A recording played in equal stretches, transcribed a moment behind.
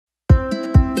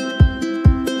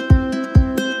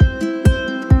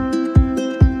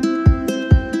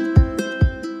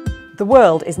The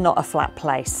world is not a flat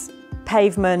place.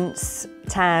 Pavements,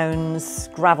 towns,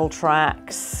 gravel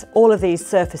tracks, all of these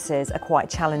surfaces are quite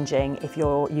challenging if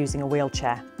you're using a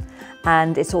wheelchair.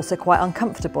 And it's also quite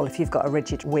uncomfortable if you've got a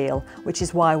rigid wheel, which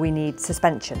is why we need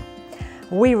suspension.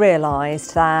 We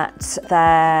realised that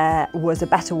there was a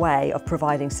better way of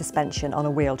providing suspension on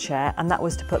a wheelchair, and that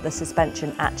was to put the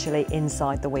suspension actually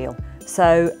inside the wheel.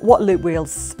 So what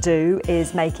Loopwheels do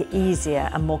is make it easier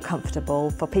and more comfortable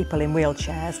for people in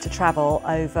wheelchairs to travel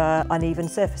over uneven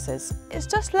surfaces. It's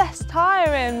just less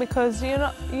tiring because you're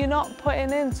not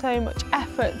putting in so much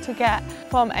effort to get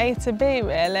from A to B,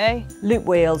 really.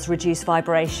 Loopwheels reduce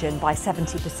vibration by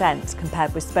 70%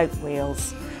 compared with spoke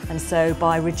wheels. And so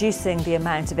by reducing the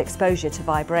amount of exposure to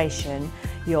vibration,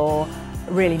 you're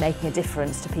really making a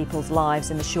difference to people's lives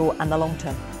in the short and the long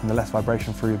term. And the less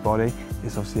vibration through your body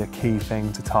is obviously a key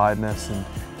thing to tiredness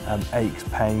and aches,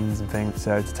 pains and things.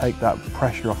 So to take that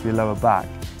pressure off your lower back,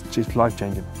 it's just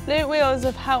life-changing. Loopwheels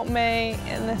have helped me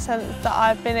in the sense that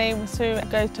I've been able to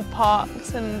go to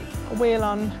parks and wheel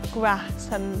on grass,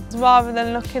 and rather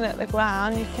than looking at the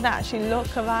ground you can actually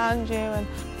look around you and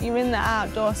you're in the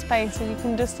outdoor space and you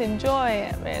can just enjoy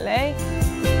it, really.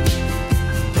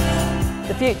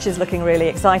 The future's looking really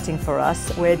exciting for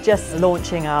us. We're just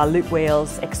launching our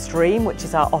Loopwheels Extreme, which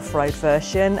is our off-road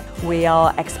version. We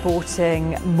are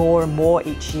exporting more and more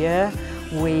each year.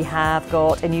 We have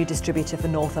got a new distributor for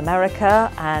North America,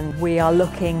 and we are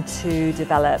looking to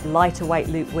develop lighter weight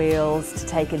Loopwheels to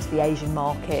take into the Asian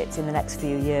market in the next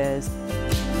few years.